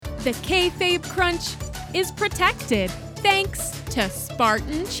The Kayfabe Crunch is protected thanks to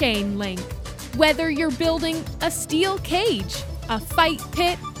Spartan Chain Link. Whether you're building a steel cage, a fight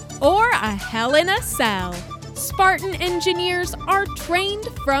pit, or a Hell in a Cell, Spartan engineers are trained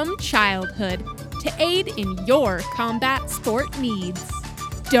from childhood to aid in your combat sport needs.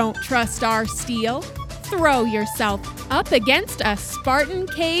 Don't trust our steel? Throw yourself up against a Spartan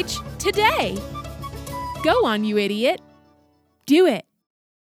cage today. Go on, you idiot. Do it.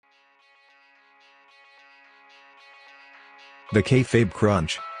 The Kayfabe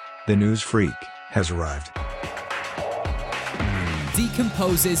Crunch, the news freak, has arrived.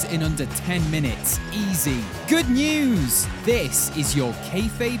 Decomposes in under 10 minutes. Easy. Good news! This is your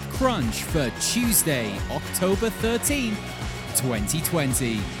Kayfabe Crunch for Tuesday, October 13th,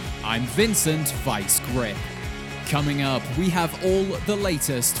 2020. I'm Vincent Vice Grip. Coming up, we have all the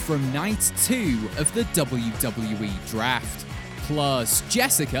latest from Night 2 of the WWE Draft. Plus,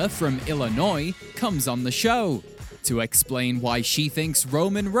 Jessica from Illinois comes on the show to explain why she thinks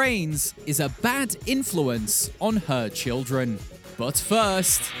Roman Reigns is a bad influence on her children. But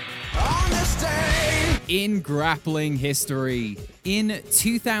first, in grappling history, in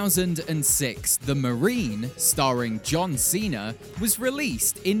 2006, The Marine, starring John Cena, was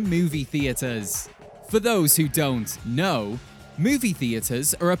released in movie theaters. For those who don't know, movie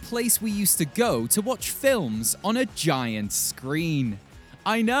theaters are a place we used to go to watch films on a giant screen.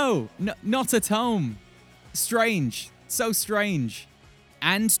 I know, not at home. Strange, so strange.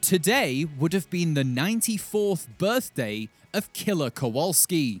 And today would have been the 94th birthday of Killer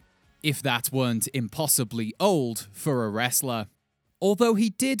Kowalski, if that weren't impossibly old for a wrestler. Although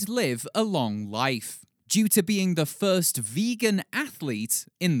he did live a long life, due to being the first vegan athlete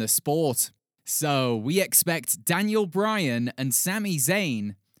in the sport. So we expect Daniel Bryan and Sami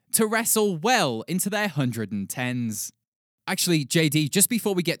Zayn to wrestle well into their 110s. Actually, JD, just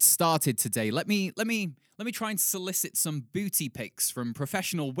before we get started today, let me try and solicit some booty pics from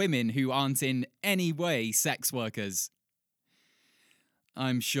professional women who aren't in any way sex workers.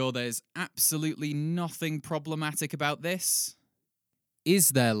 I'm sure there's absolutely nothing problematic about this. Is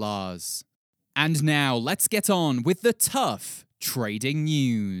there, Lars? And now, let's get on with the tough trading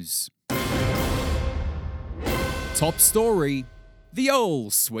news. Top story, the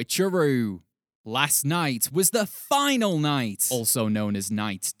old switcheroo. Last night was the final night, also known as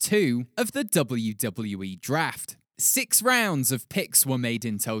Night 2, of the WWE Draft. 6 rounds of picks were made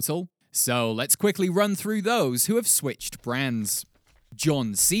in total, so let's quickly run through those who have switched brands.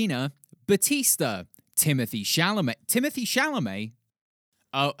 John Cena, Batista, Timothy Chalamet. Timothy Chalamet?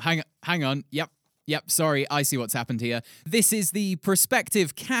 Oh, hang on. Yep, sorry, I see what's happened here. This is the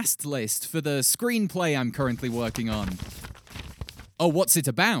prospective cast list for the screenplay I'm currently working on. Oh, what's it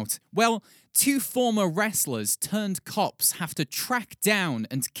about? Well, 2 former wrestlers turned cops have to track down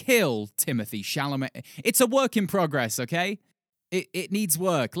and kill Timothy Chalamet. It's a work in progress, okay? It needs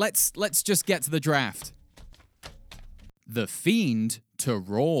work. Let's just get to the draft. The Fiend to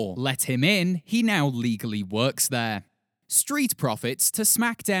Raw. Let him in, he now legally works there. Street Profits to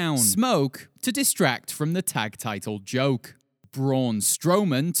SmackDown. Smoke to distract from the tag title joke. Braun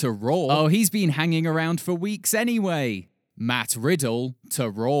Strowman to Raw. Oh, he's been hanging around for weeks anyway. Matt Riddle to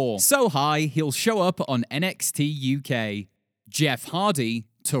Raw. So high, he'll show up on NXT UK. Jeff Hardy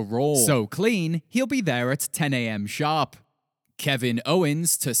to Raw. So clean, he'll be there at 10 a.m. sharp. Kevin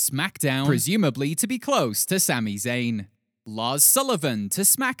Owens to SmackDown, presumably to be close to Sami Zayn. Lars Sullivan to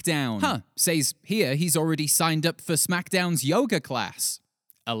SmackDown. Says here he's already signed up for SmackDown's yoga class.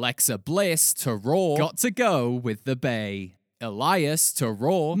 Alexa Bliss to Raw, got to go with the Bay. Elias to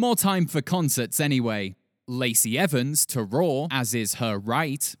Raw, more time for concerts anyway. Lacey Evans to Raw, as is her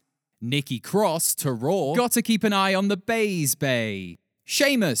right. Nikki Cross to Raw, got to keep an eye on the Bay's Bay.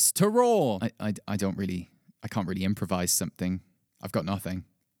 Sheamus to Raw. I can't really improvise something. I've got nothing.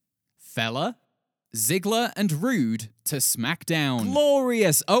 Fella, Ziggler and Rude to SmackDown.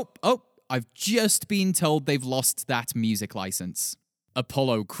 Glorious. Oh, I've just been told they've lost that music license.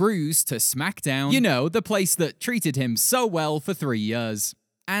 Apollo Crews to SmackDown. You know, the place that treated him so well for 3 years.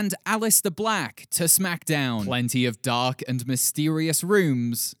 And Aleister Black to SmackDown. Plenty of dark and mysterious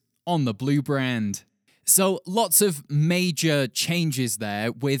rooms on the blue brand. So lots of major changes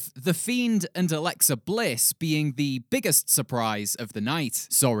there, with The Fiend and Alexa Bliss being the biggest surprise of the night.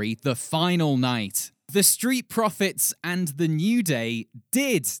 Sorry, the final night. The Street Profits and The New Day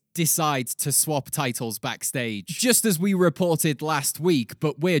did decide to swap titles backstage, just as we reported last week,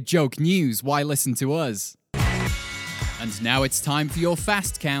 but we're joke news, why listen to us? And now it's time for your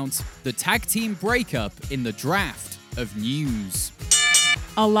fast count, the tag team breakup in the draft of news.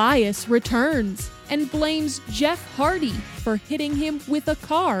 Elias returns and blames Jeff Hardy for hitting him with a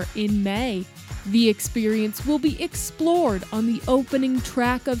car in May. The experience will be explored on the opening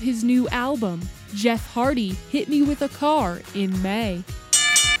track of his new album, Jeff Hardy Hit Me With a Car in May.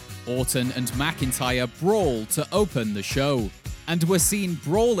 Orton and McIntyre brawl to open the show, and were seen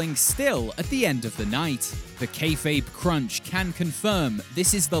brawling still at the end of the night. The Kayfabe Crunch can confirm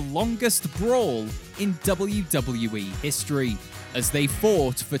this is the longest brawl in WWE history, as they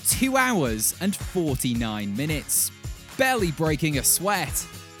fought for 2 hours and 49 minutes, barely breaking a sweat.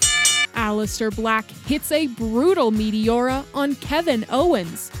 Aleister Black hits a brutal Meteora on Kevin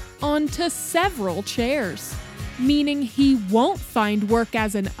Owens onto several chairs, meaning he won't find work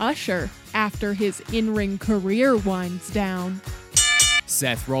as an usher after his in-ring career winds down.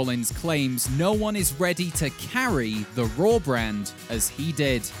 Seth Rollins claims no one is ready to carry the Raw brand as he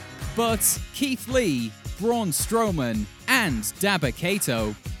did, but Keith Lee, Braun Strowman, and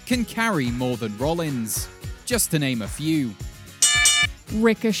Dabba-Kato can carry more than Rollins, just to name a few.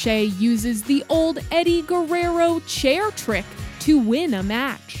 Ricochet uses the old Eddie Guerrero chair trick to win a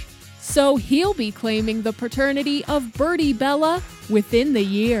match, so he'll be claiming the paternity of Birdie Bella within the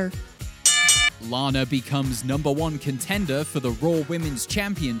year. Lana becomes #1 contender for the Raw Women's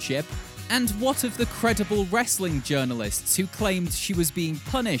Championship, and what of the credible wrestling journalists who claimed she was being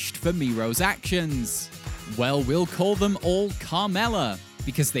punished for Miro's actions? Well, we'll call them all Carmella,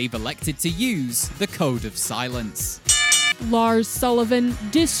 because they've elected to use the Code of Silence. Lars Sullivan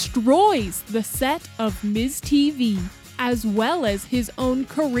destroys the set of Miz TV, as well as his own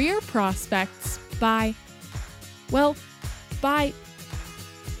career prospects by what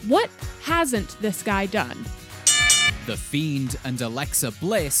hasn't this guy done? The Fiend and Alexa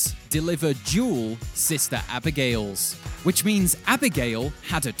Bliss deliver dual Sister Abigails, which means Abigail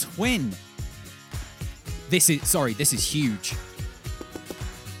had a twin. This is huge.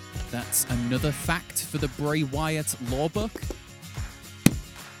 That's another fact for the Bray Wyatt law book.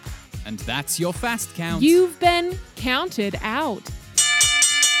 And that's your fast count. You've been counted out.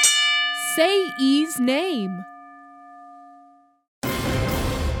 Say E's name.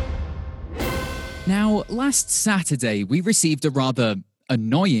 Now, last Saturday, we received a rather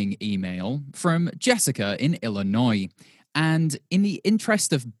annoying email from Jessica in Illinois. And in the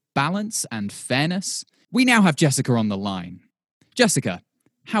interest of balance and fairness, we now have Jessica on the line. Jessica,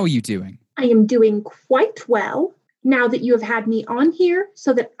 how are you doing? I am doing quite well now that you have had me on here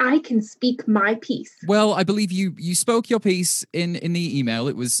so that I can speak my piece. Well, I believe you spoke your piece in the email.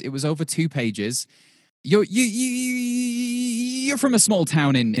 It was over 2 pages. You're from a small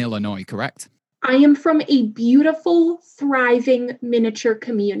town in Illinois, correct? I am from a beautiful, thriving miniature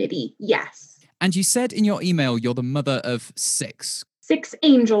community, yes. And you said in your email you're the mother of 6. 6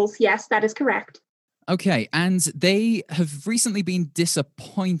 angels, yes, that is correct. Okay, and they have recently been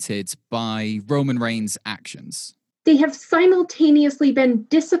disappointed by Roman Reigns' actions. They have simultaneously been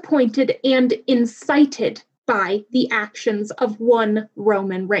disappointed and incited by the actions of one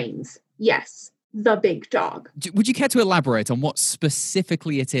Roman Reigns. Yes, the big dog. Would you care to elaborate on what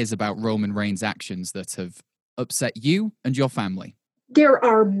specifically it is about Roman Reigns' actions that have upset you and your family? There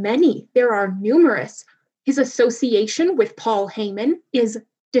are many. There are numerous. His association with Paul Heyman is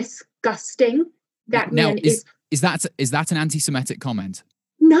disgusting. That now, man is that an anti-Semitic comment?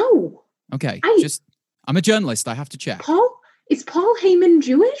 No. Okay, I'm a journalist. I have to check. Is Paul Heyman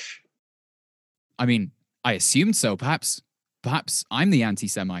Jewish? I mean, I assumed so. Perhaps I'm the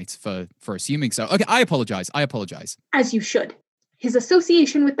anti-Semite for assuming so. Okay, I apologize. As you should. His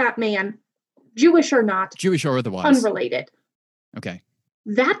association with that man, Jewish or not, Jewish or otherwise, unrelated. Okay.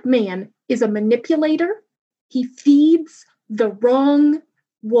 That man is a manipulator. He feeds the wrong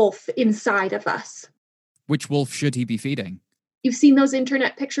wolf inside of us. Which wolf should he be feeding? You've seen those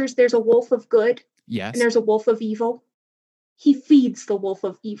internet pictures? There's a wolf of good. Yes. And there's a wolf of evil. He feeds the wolf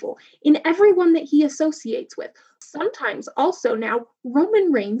of evil in everyone that he associates with. Sometimes also now,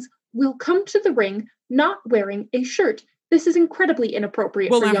 Roman Reigns will come to the ring not wearing a shirt. This is incredibly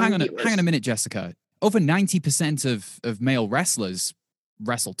inappropriate for young viewers. Hang on a minute, Jessica. Over 90% of male wrestlers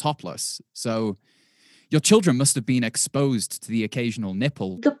wrestle topless. So your children must have been exposed to the occasional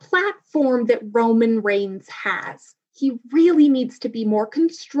nipple. The platform that Roman Reigns has, he really needs to be more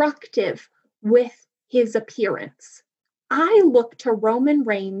constructive with his appearance. I look to Roman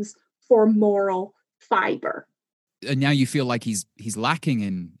Reigns for moral fiber. And now you feel like he's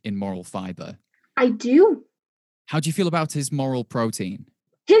lacking in moral fiber. I do. How do you feel about his moral protein?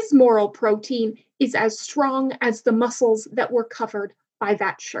 His moral protein is as strong as the muscles that were covered by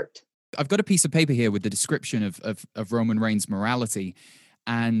that shirt. I've got a piece of paper here with the description of Roman Reigns' morality.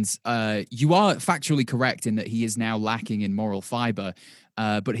 And you are factually correct in that he is now lacking in moral fiber,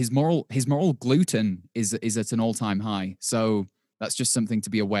 but his moral gluten is at an all-time high. So that's just something to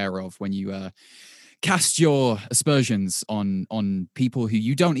be aware of when you cast your aspersions on people who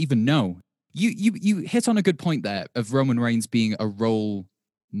you don't even know. You hit on a good point there of Roman Reigns being a role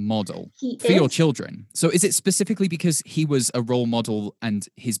model for your children. So is it specifically because he was a role model and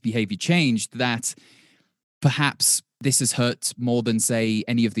his behavior changed that perhaps this has hurt more than, say,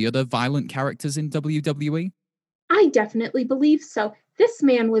 any of the other violent characters in WWE? I definitely believe so. This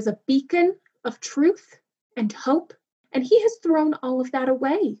man was a beacon of truth and hope, and he has thrown all of that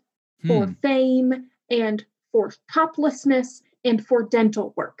away for fame and for toplessness and for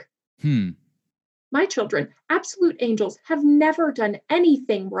dental work. My children, absolute angels, have never done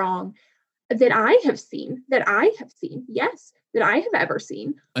anything wrong that I have seen, yes, that I have ever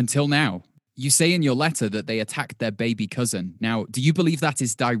seen. Until now. You say in your letter that they attacked their baby cousin. Now, do you believe that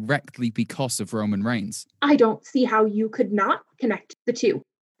is directly because of Roman Reigns? I don't see how you could not connect the two.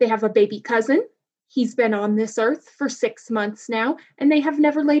 They have a baby cousin. He's been on this earth for 6 months now, and they have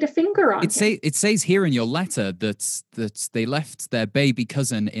never laid a finger on him. It says here in your letter that they left their baby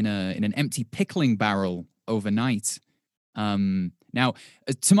cousin in an empty pickling barrel overnight. Now,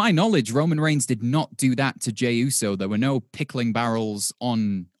 to my knowledge, Roman Reigns did not do that to Jey Uso. There were no pickling barrels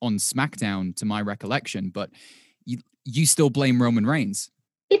on SmackDown, to my recollection, but you still blame Roman Reigns.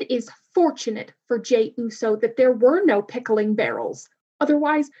 It is fortunate for Jey Uso that there were no pickling barrels.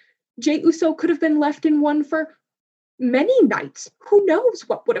 Otherwise, Jey Uso could have been left in one for many nights. Who knows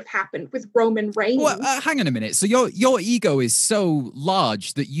what would have happened with Roman Reigns? Well, hang on a minute. So your ego is so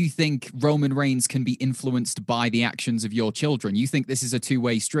large that you think Roman Reigns can be influenced by the actions of your children. You think this is a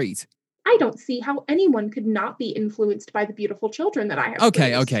two-way street. I don't see how anyone could not be influenced by the beautiful children that I have.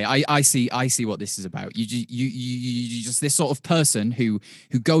 Okay. I see what this is about. You just this sort of person who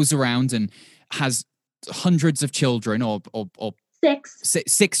goes around and has hundreds of children or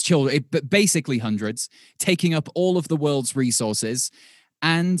six children, but basically hundreds, taking up all of the world's resources,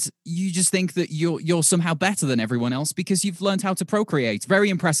 and you just think that you're somehow better than everyone else because you've learned how to procreate.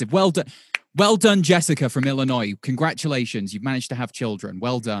 Very impressive. Well done, Jessica from Illinois. Congratulations, you've managed to have children.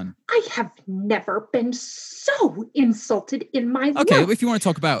 Well done. I have never been so insulted in my life. Okay, if you want to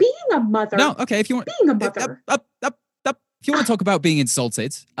talk about being a mother. No, okay, if you want being a mother. If you want to talk about being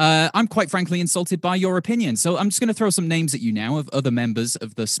insulted, I'm quite frankly insulted by your opinion. So I'm just going to throw some names at you now of other members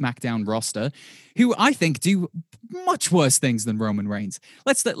of the SmackDown roster who I think do much worse things than Roman Reigns.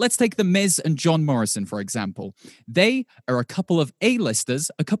 Let's take The Miz and John Morrison, for example. They are a couple of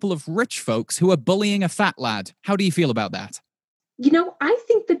A-listers, a couple of rich folks who are bullying a fat lad. How do you feel about that? You know, I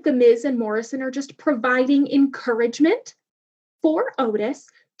think that The Miz and Morrison are just providing encouragement for Otis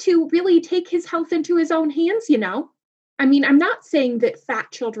to really take his health into his own hands, you know? I mean, I'm not saying that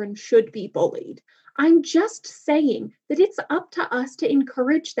fat children should be bullied. I'm just saying that it's up to us to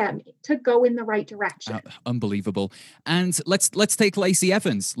encourage them to go in the right direction. Unbelievable. And let's take Lacey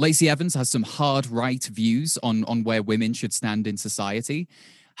Evans. Lacey Evans has some hard right views on where women should stand in society.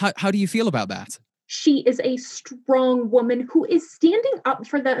 How do you feel about that? She is a strong woman who is standing up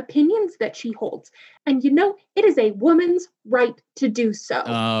for the opinions that she holds. And you know, it is a woman's right to do so.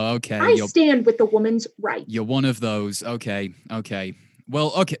 Oh, okay. I stand with the woman's right. You're one of those. Okay.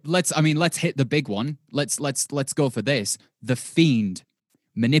 Well, okay, let's hit the big one. Let's go for this. The Fiend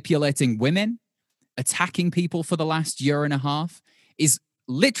manipulating women, attacking people for the last year and a half, is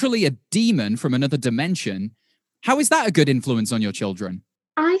literally a demon from another dimension. How is that a good influence on your children?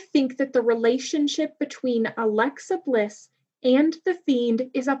 I think that the relationship between Alexa Bliss and the Fiend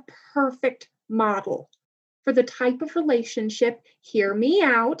is a perfect model for the type of relationship, hear me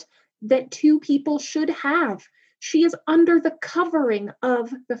out, that two people should have. She is under the covering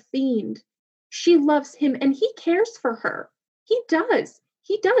of the Fiend. She loves him and he cares for her. He does.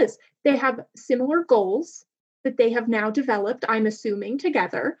 They have similar goals that they have now developed, I'm assuming,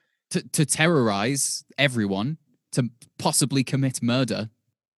 together. To terrorize everyone, to possibly commit murder.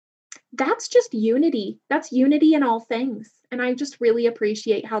 That's just unity. That's unity in all things. And I just really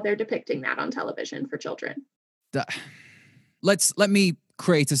appreciate how they're depicting that on television for children. Let me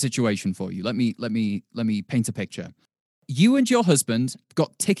create a situation for you. Let me paint a picture. You and your husband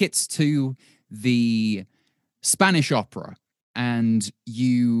got tickets to the Spanish opera, and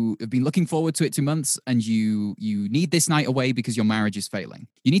you have been looking forward to it 2 months, and you need this night away because your marriage is failing.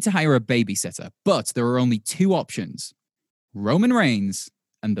 You need to hire a babysitter, but there are only two options: Roman Reigns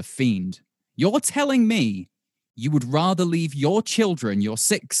and the Fiend. You're telling me you would rather leave your children, your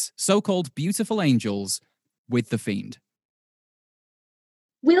 6 so-called beautiful angels, with the Fiend?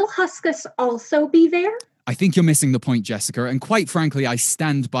 Will Huskus also be there? I think you're missing the point, Jessica, and quite frankly, I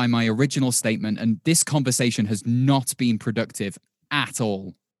stand by my original statement, and this conversation has not been productive at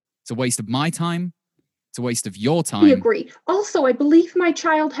all. It's a waste of my time. It's a waste of your time. We agree. Also, I believe my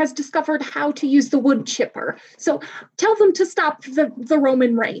child has discovered how to use the wood chipper. So tell them to stop the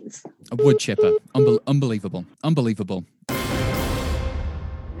Roman Reigns. A wood chipper. Unbelievable. Unbelievable.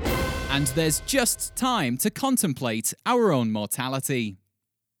 And there's just time to contemplate our own mortality.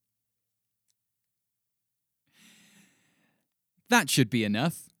 That should be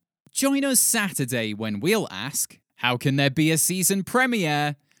enough. Join us Saturday when we'll ask, how can there be a season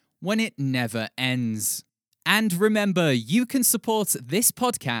premiere when it never ends? And remember, you can support this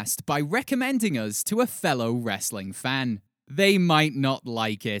podcast by recommending us to a fellow wrestling fan. They might not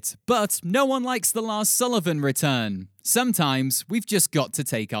like it, but no one likes the Lars Sullivan return. Sometimes we've just got to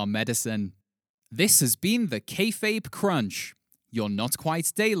take our medicine. This has been the Kayfabe Crunch, your not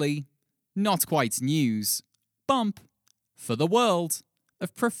quite daily, not quite news bump for the world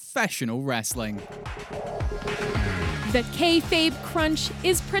of professional wrestling. The Kayfabe Crunch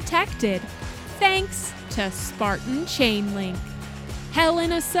is protected thanks to Spartan Chainlink. Hell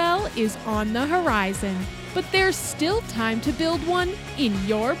in a Cell is on the horizon, but there's still time to build one in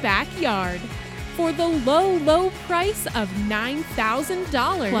your backyard. For the low price of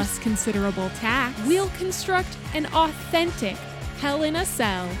 $9,000 plus considerable tax, we'll construct an authentic Hell in a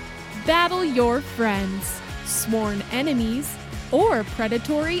Cell. Battle your friends, sworn enemies, or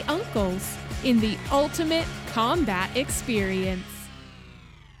predatory uncles in the ultimate combat experience.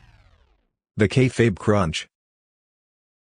 The Kayfabe Crunch.